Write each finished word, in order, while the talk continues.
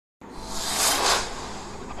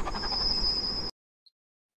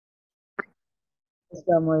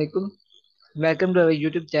Assalamualaikum. Welcome to our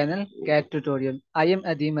YouTube channel Cat Tutorial. I am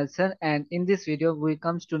Adim Hassan and in this video we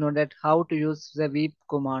comes to know that how to use the weave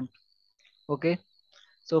command. Okay.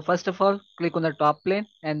 So first of all click on the top plane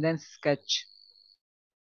and then sketch.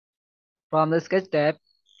 From the sketch tab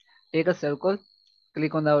take a circle,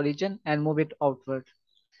 click on the origin and move it outward.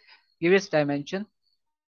 Give its dimension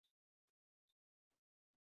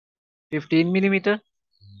 15 millimeter.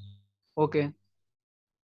 Okay.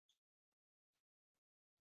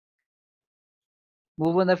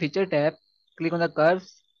 Move on the feature tab, click on the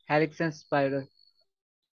curves, helix and spiral.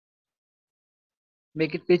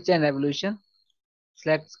 Make it pitch and revolution.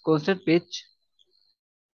 Select constant pitch,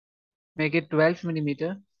 make it 12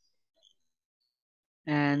 millimeter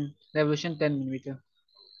and revolution 10 millimeter.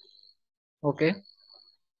 Okay.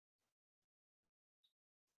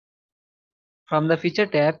 From the feature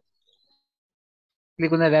tab,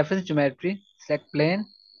 click on the reference geometry, select plane,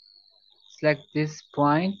 select this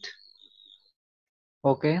point.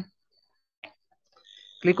 Okay.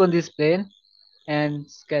 Click on this plane and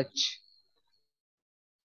sketch.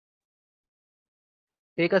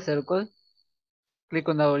 Take a circle, click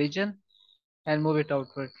on the origin and move it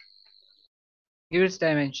outward. Give its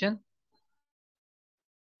dimension.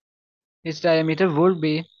 Its diameter would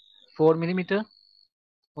be 4 millimeter.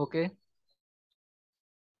 Okay.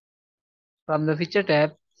 From the feature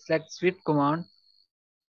tab, select sweep command,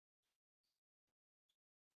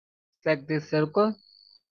 select this circle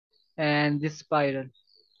and this spiral.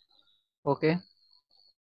 Okay.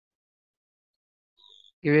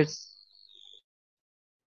 Give its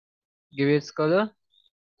give its color.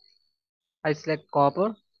 I select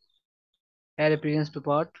copper, add appearance to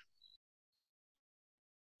part,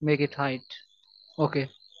 make it height. Okay.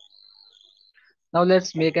 Now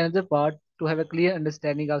let's make another part to have a clear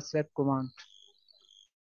understanding of sweep command.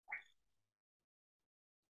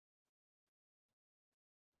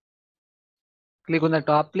 Click on the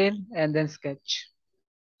top plane and then sketch.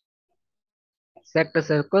 Select a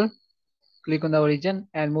circle, click on the origin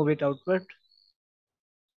and move it outward.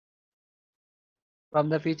 From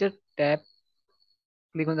the feature tab,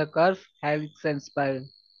 click on the curve, helix and spiral.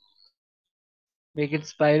 Make it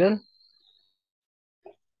spiral.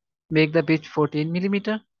 Make the pitch 14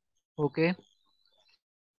 millimeter. Okay.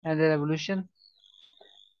 And the revolution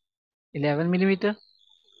 11 millimeter.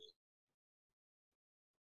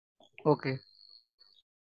 Okay.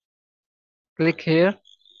 Click here,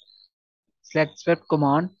 select swept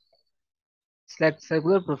command, select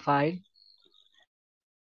circular profile,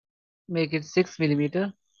 make it 6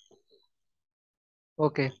 millimeter.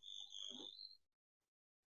 Okay.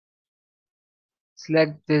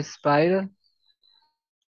 Select this spiral.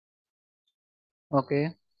 Okay.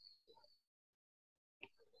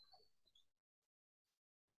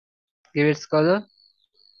 Give its color.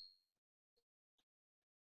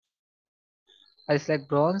 I select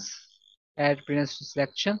bronze. Add appearance to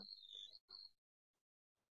selection.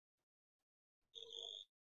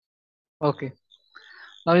 Okay.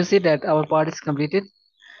 Now you see that our part is completed.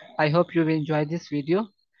 I hope you will enjoy this video.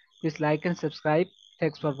 Please like and subscribe.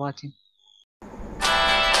 Thanks for watching.